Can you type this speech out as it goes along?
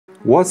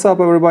What's up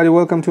everybody,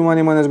 welcome to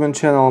Money Management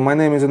channel. My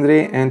name is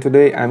Andrei and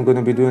today I'm going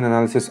to be doing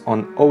analysis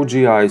on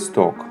OGI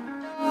stock.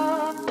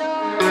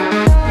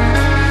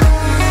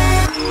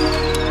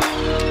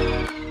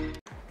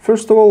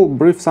 First of all,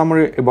 brief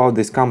summary about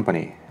this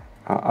company.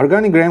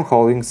 OrganiGram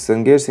Holdings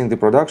engages in the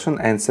production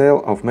and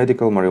sale of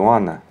medical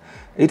marijuana.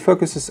 It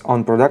focuses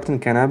on producing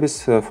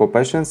cannabis for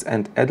patients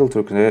and adult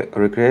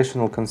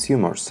recreational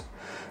consumers.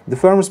 The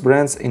firm's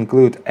brands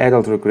include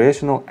Adult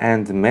Recreational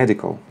and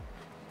Medical.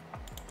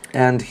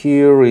 And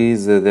here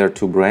is their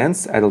two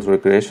brands, Adult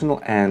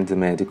Recreational and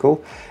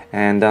Medical.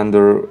 And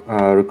under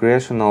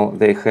Recreational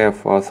they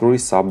have three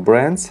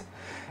sub-brands.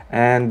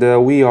 And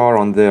we are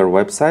on their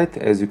website,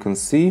 as you can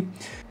see.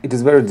 It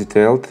is very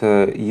detailed.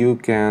 You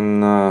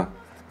can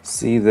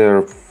see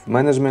their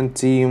management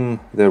team,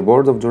 their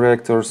board of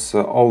directors,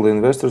 all the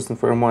investors'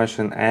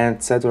 information,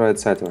 etc.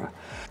 etc.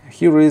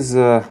 Here is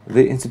the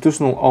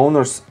institutional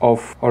owners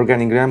of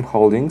OrganiGram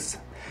Holdings,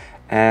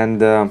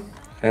 and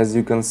as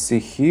you can see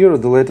here,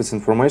 the latest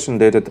information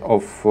dated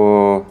of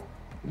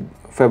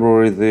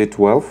February the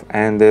 12th,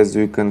 and as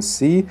you can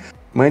see,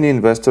 many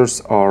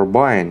investors are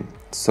buying.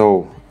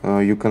 So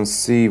you can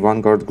see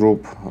Vanguard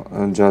Group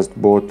just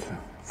bought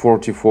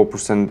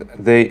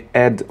 44%. They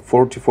add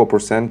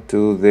 44%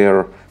 to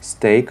their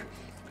stake,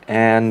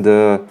 and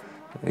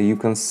you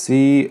can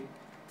see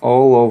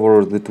all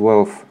over the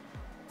 12th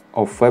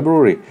of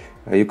February,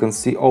 you can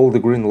see all the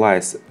green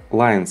lines.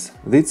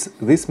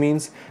 This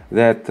means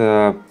that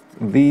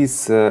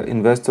these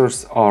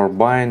investors are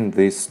buying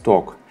this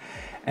stock.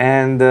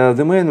 And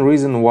the main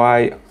reason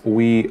why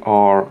we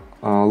are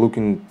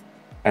looking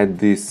at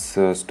this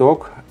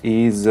stock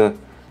is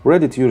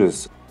Reddit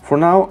users. For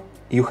now,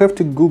 you have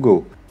to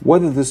Google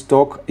whether the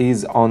stock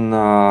is on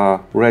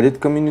Reddit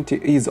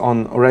community, is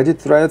on Reddit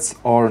threads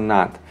or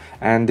not,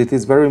 and it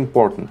is very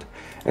important.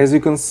 As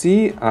you can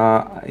see,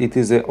 it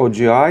is a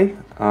OGI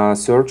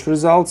search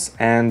results,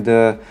 and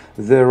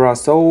there are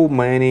so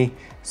many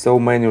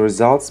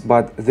results,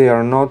 but they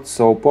are not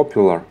so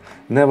popular.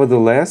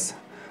 Nevertheless,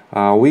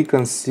 we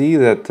can see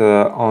that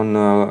on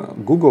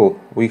Google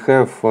we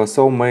have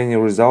so many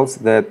results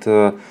that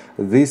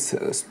this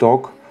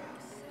stock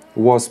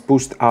was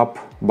pushed up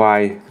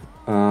by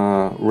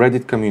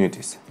Reddit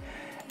communities,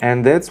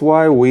 and that's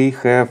why we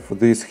have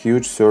this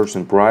huge surge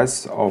in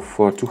price of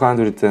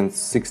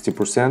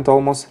 260%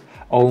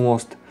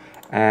 almost.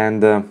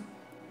 And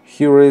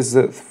here is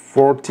a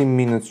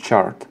 40-minute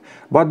chart.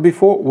 But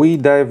before we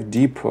dive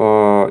deep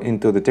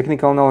into the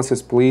technical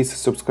analysis, please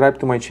subscribe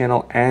to my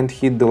channel and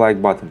hit the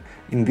like button.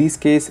 In this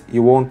case,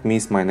 you won't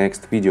miss my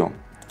next video.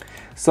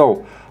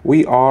 So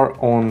we are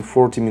on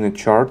 40-minute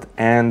chart,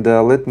 and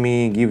let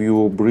me give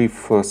you a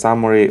brief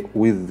summary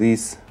with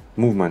this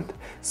movement.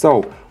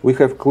 So we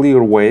have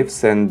clear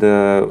waves, and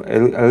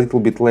a little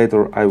bit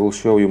later I will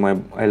show you my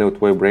Elliott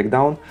wave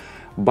breakdown.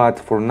 But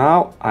for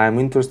now I'm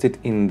interested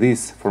in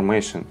this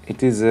formation.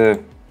 It is a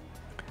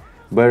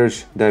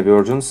bearish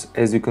divergence.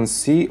 As you can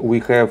see, we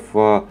have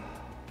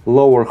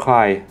lower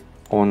high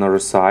on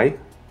RSI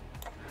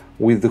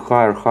with the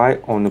higher high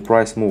on the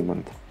price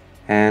movement,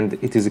 and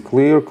it is a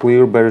clear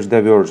bearish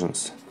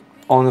divergence.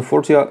 On the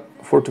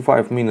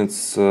 45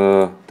 minutes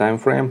time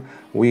frame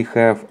we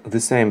have the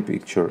same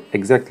picture,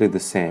 exactly the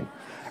same.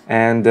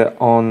 And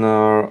on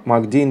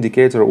MACD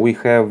indicator we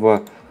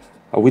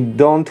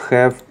don't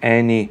have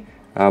any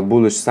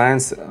bullish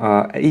signs.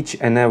 Each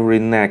and every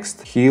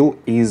next hill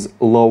is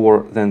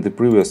lower than the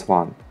previous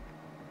one.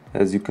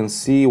 As you can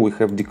see, we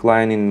have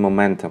declining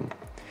momentum,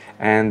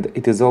 and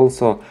it is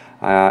also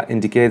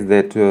indicates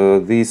that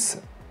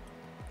this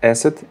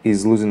asset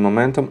is losing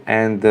momentum,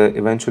 and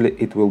eventually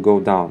it will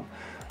go down.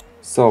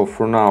 So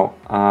for now,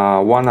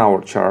 1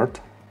 hour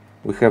chart,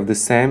 we have the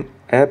same,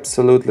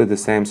 absolutely the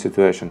same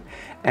situation.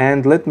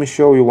 And let me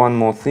show you one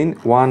more thing,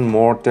 one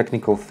more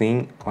technical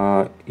thing,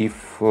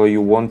 if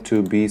you want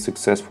to be a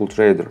successful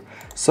trader.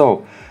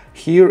 So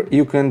here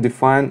you can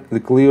define the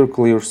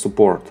clear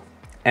support,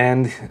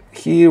 and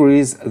here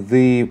is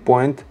the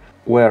point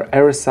where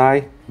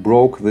RSI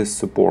broke this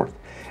support.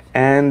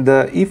 And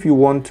if you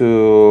want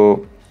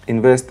to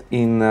invest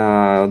in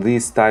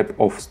this type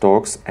of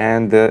stocks,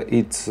 and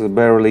it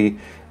barely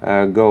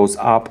goes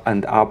up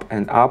and up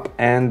and up,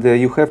 and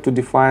you have to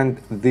define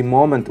the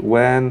moment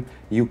when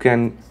you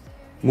can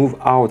move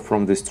out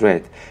from this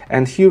trade.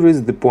 And here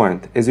is the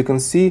point. As you can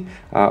see,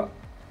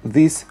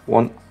 this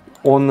one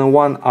on a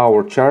 1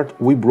 hour chart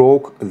we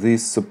broke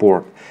this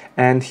support,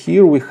 and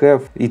here we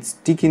have it's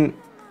ticking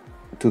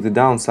to the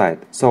downside,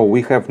 so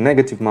we have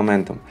negative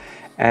momentum.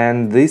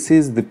 And this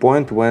is the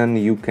point when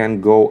you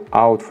can go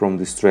out from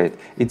this trade.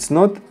 It's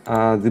not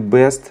the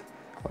best,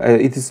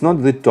 it is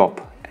not the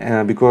top,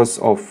 because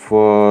of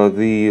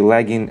the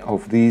lagging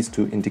of these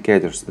two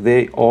indicators.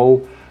 They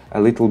all a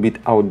little bit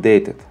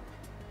outdated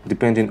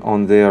depending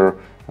on their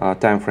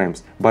time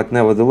frames. But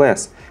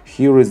nevertheless,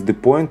 here is the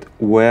point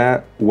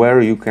where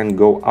you can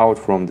go out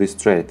from this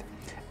trade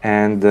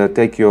and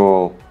take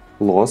your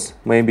loss,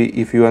 maybe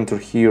if you enter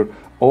here,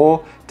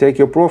 or take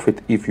your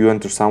profit if you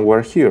enter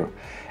somewhere here.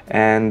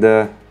 And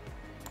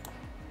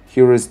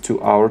Here is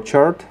 2-hour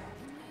chart.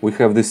 We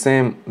have the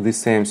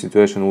same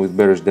situation with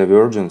bearish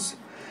divergence,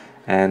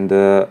 and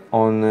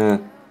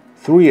on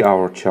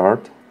 3-hour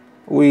chart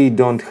we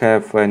don't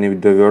have any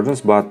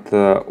divergence, but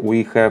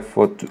we have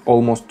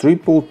almost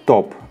triple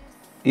top.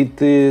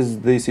 It is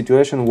the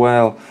situation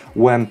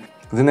when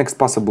the next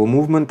possible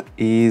movement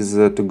is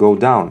to go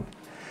down.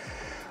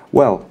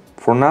 Well,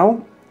 for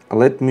now,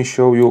 let me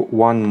show you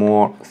one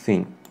more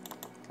thing.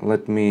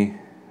 Let me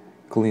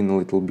clean a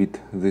little bit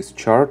this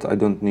chart. I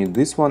don't need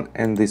this one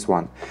and this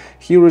one.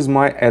 Here is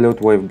my Elliott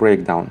wave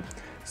breakdown.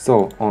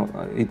 So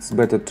it's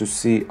better to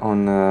see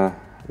on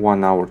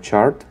 1-hour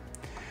chart.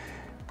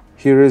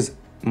 Here is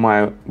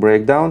my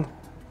breakdown.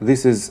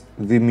 This is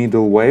the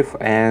middle wave,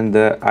 and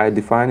I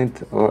define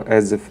it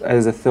as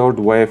a third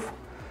wave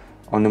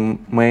on the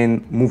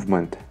main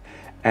movement.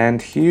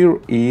 And here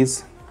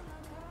is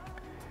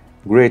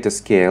greater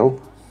scale.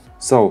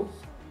 So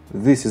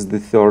this is the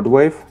third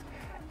wave,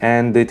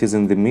 and it is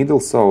in the middle.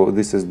 So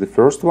this is the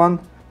first one,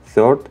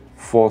 third,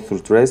 fourth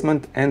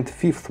retracement, and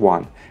fifth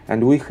one.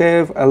 And we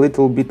have a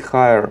little bit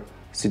higher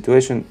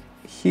situation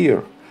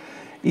here.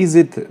 Is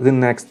it the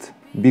next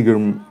bigger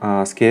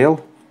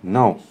scale?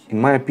 No. In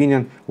my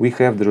opinion, we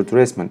have the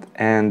retracement,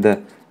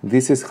 and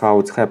this is how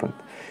it's happened.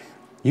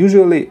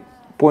 Usually,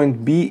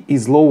 point B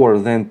is lower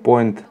than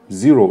point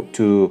 0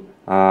 to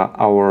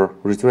our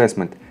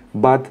retracement,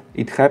 but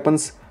it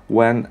happens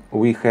when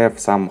we have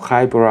some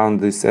hype around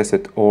this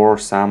asset or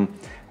some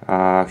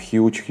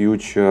huge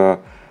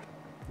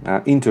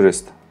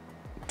interest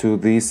to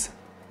this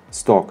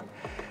stock.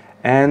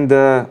 And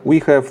we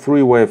have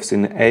 3 waves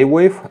in A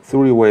wave,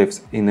 3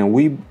 waves in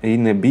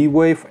a B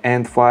wave,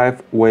 and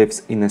 5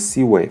 waves in a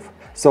C wave.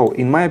 So,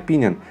 in my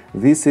opinion,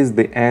 this is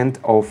the end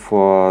of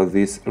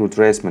this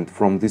retracement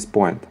from this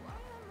point.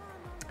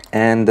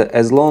 And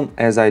as long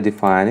as I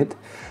define it,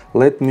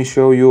 let me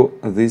show you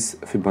this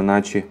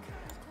Fibonacci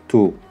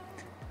tool.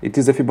 It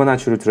is a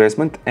Fibonacci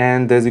retracement,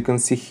 and as you can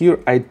see here,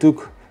 I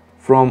took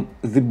from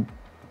the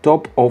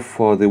top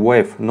of the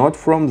wave, not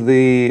from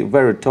the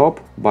very top,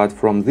 but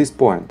from this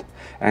point.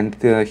 And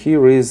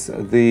here is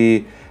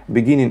the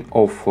beginning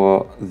of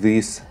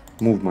this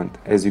movement.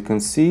 As you can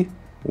see,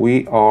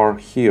 we are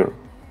here.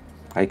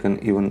 I can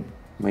even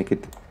make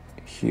it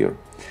here.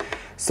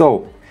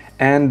 So,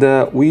 and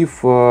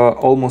we've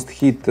almost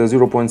hit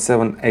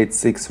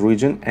 0.786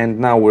 region, and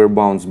now we're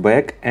bounced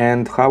back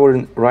and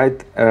hovering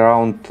right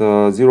around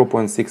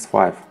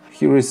 0.65.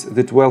 Here is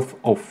the 12th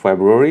of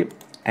February,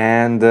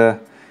 and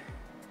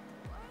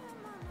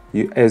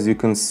as you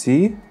can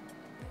see,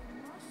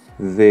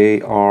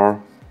 they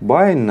are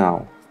buying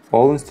now.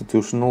 All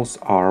institutionals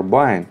are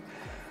buying.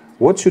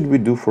 What should we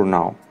do for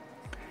now?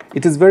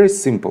 It is very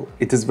simple.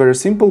 It is very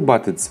simple,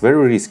 but it's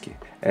very risky.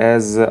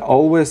 As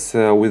always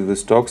with the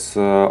stocks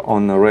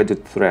on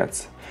Reddit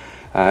threads,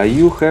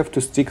 you have to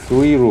stick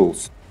 3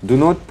 rules. Do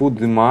not put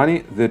the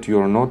money that you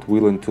are not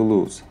willing to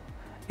lose.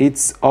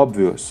 It's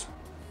obvious.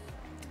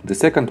 The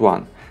second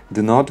one,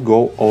 do not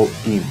go all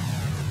in.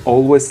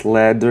 Always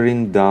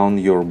laddering down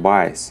your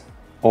buys.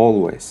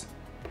 Always.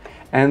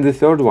 And the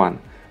third one,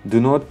 do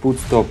not put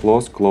stop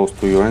loss close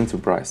to your entry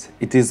price.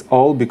 It is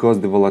all because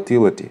the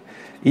volatility.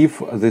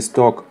 If the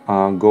stock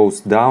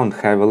goes down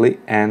heavily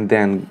and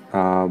then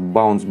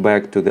bounce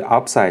back to the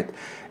upside,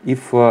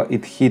 if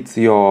it hits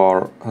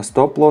your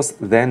stop loss,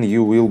 then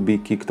you will be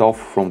kicked off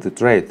from the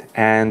trade,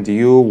 and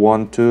you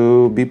want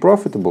to be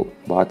profitable,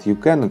 but you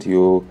cannot.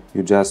 You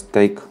just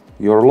take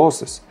your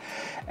losses.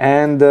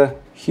 And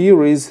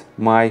here is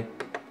my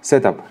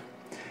setup.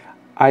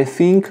 I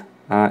think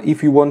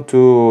if you want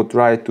to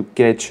try to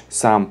catch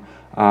some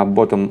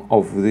bottom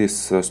of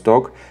this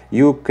stock,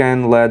 you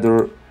can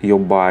ladder your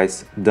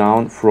buys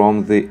down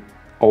from the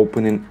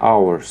opening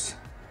hours,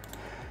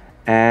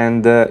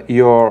 and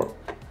your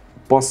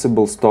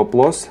possible stop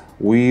loss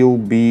will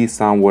be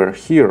somewhere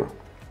here.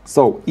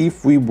 So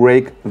if we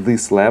break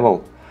this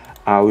level,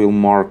 I will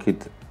mark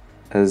it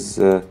as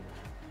a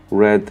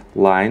red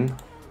line.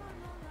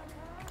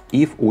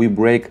 If we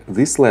break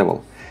this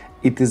level,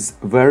 it is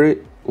very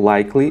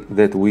likely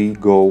that we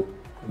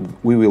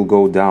will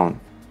go down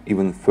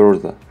even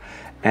further,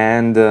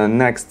 and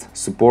next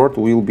support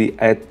will be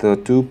at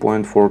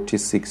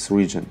 2.46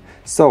 region.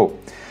 So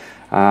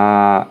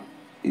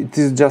it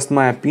is just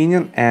my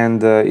opinion,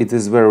 and it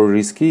is very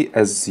risky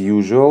as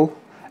usual.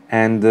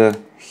 And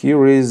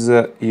here is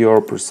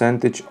your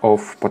percentage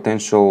of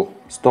potential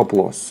stop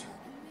loss.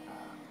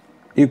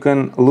 You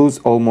can lose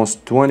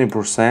almost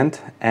 20%,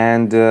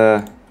 and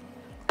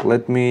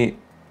let me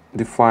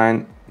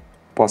define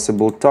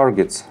possible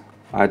targets.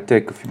 I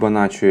take a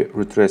Fibonacci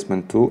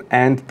retracement tool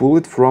and pull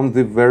it from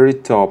the very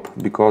top,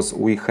 because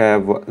we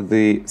have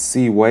the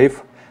C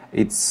wave.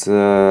 It's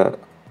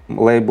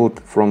labeled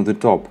from the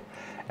top,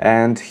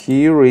 and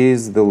here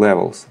is the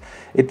levels.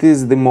 It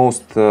is the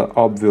most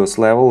obvious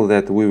level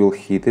that we will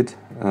hit it,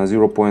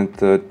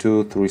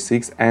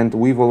 0.236, and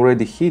we've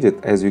already hit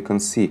it, as you can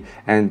see,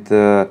 and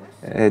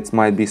it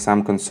might be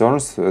some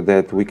concerns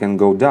that we can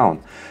go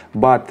down,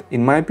 but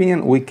in my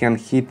opinion we can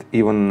hit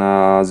even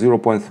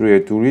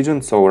 0.382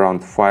 region, so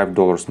around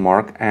 $5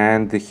 mark,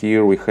 and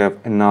here we have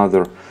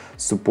another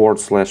support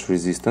slash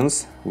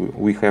resistance.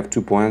 We have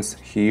 2 points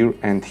here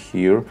and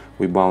here.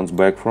 We bounce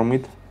back from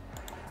it,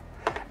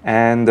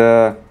 and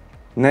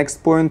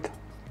next point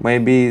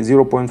maybe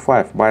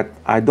 0.5, but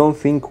I don't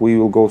think we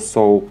will go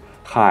so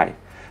high.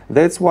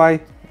 That's why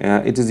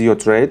it is your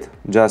trade.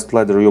 Just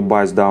ladder your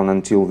buys down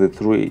until the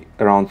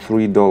around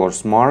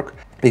 $3 mark.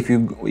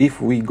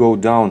 If we go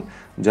down,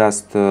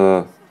 just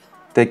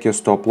take your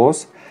stop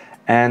loss,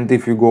 and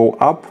if you go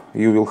up,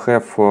 you will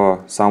have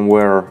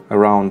somewhere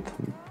around,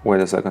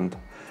 wait a second,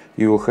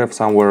 you will have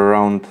somewhere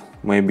around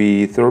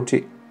maybe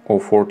 30 or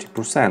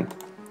 40%.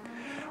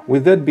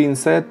 With that being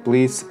said,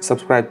 please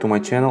subscribe to my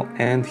channel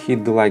and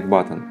hit the like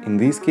button. In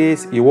this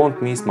case, you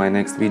won't miss my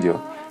next video.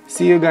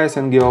 See you guys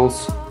and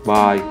girls,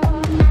 bye!